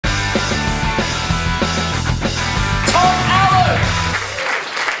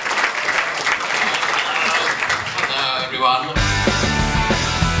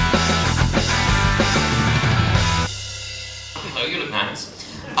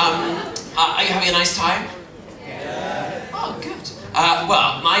Are you having a nice time? Yeah. Oh, good.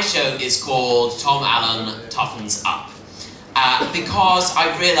 Well, my show is called Tom Allen Toughens Up. Because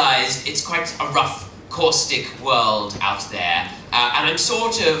I've realised it's quite a rough, caustic world out there. And I'm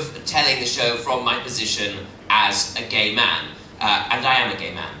sort of telling the show from my position as a gay man. And I am a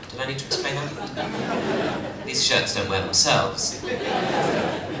gay man. Did I need to explain that? These shirts don't wear themselves.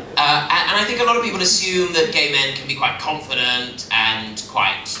 And I think a lot of people assume that gay men can be quite confident and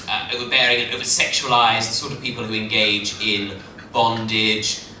quite overbearing and over-sexualised, the sort of people who engage in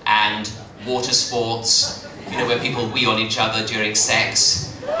bondage and water sports, you know, where people wee on each other during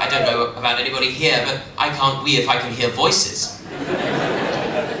sex. I don't know about anybody here, but I can't wee if I can hear voices.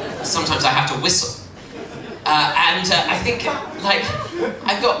 Sometimes I have to whistle. I think, like,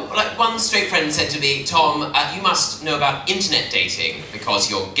 I've got, like, one straight friend said to me, Tom, you must know about internet dating because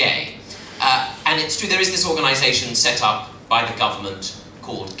you're gay. And it's true, there is this organisation set up by the government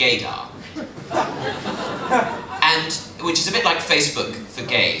called Gaydar. And, which is a bit like Facebook for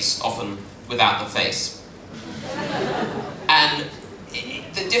gays, often without the face. And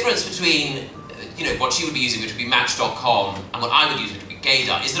the difference between, you know, what she would be using, which would be Match.com, and what I would use, which would be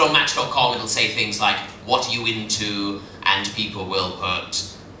Gaydar, is that on Match.com it'll say things like, what are you into? And people will put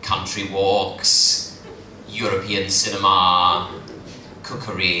country walks, European cinema,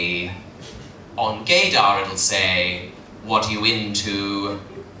 cookery. On Gaydar it'll say, what are you into?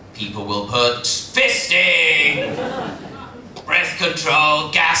 People will put fisting, breath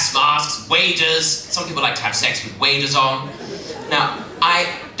control, gas masks, waders. Some people like to have sex with waders on. Now, I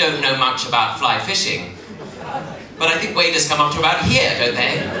don't know much about fly fishing, but I think waders come up to about here, don't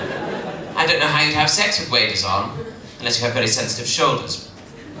they? I don't know how you'd have sex with waders on, unless you have very sensitive shoulders.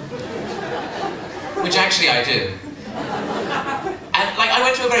 Which actually I do. And, like, I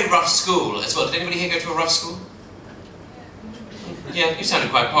went to a very rough school as well. Did anybody here go to a rough school? Yeah, you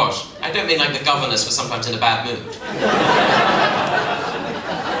sounded quite posh. I don't mean like the governess was sometimes in a bad mood.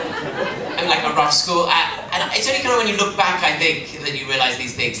 I mean like a rough school. And it's only kind of when you look back, I think, that you realise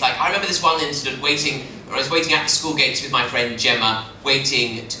these things. Like, I remember this one incident I was waiting at the school gates with my friend Gemma,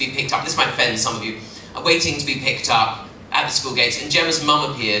 waiting to be picked up. This might offend some of you. Waiting to be picked up at the school gates, and Gemma's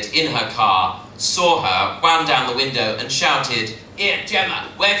mum appeared in her car, saw her, wound down the window, and shouted, "Here, Gemma,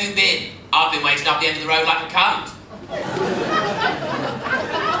 where have you been? I've been waiting up the end of the road like a cunt."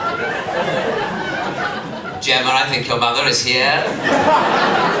 Gemma, I think your mother is here.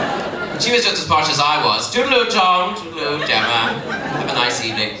 She was just as posh as I was. Toodaloo, Tom. Toodaloo, Gemma. Have a nice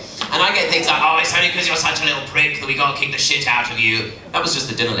evening. And I get things like, oh, it's only because you're such a little prick that we gotta kick the shit out of you. That was just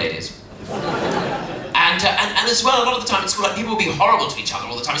the dinner ladies. And as well, a lot of the time at school, like, people would be horrible to each other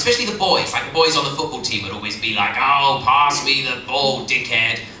all the time, especially the boys. Like, the boys on the football team would always be like, oh, pass me the ball,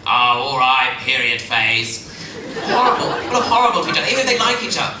 dickhead. Oh, all right, period face. Horrible. People are horrible to each other, even if they like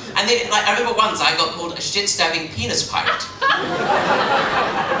each other. And they, like, I remember once I got called a shit-stabbing penis pirate.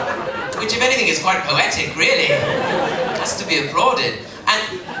 Which, if anything, is quite poetic, really. Has to be applauded.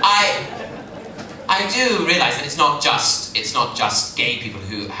 And I do realise that it's not just gay people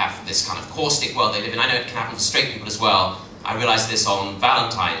who have this kind of caustic world they live in. I know it can happen to straight people as well. I realised this on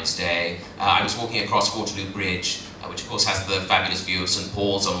Valentine's Day. I was walking across Waterloo Bridge, which of course has the fabulous view of St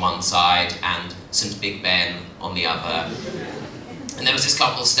Paul's on one side and St Big Ben on the other. And there was this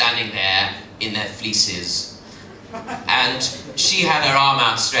couple standing there in their fleeces. And she had her arm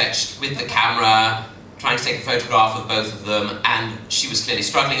outstretched with the camera, trying to take a photograph of both of them, and she was clearly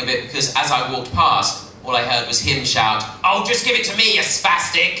struggling a bit because as I walked past, all I heard was him shout, "Oh, just give it to me, you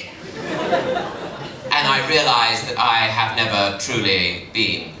spastic!" And I realised that I have never truly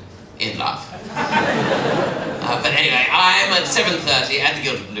been in love. But anyway, I'm at 7:30 at the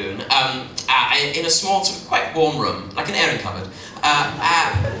Gilded Balloon, in a small, sort of quite warm room, like an airing cupboard.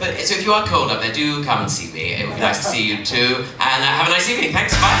 So if you are cold up there, do come and see me. It would be nice to see you too, and have a nice evening.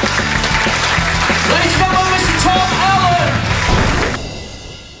 Thanks, bye.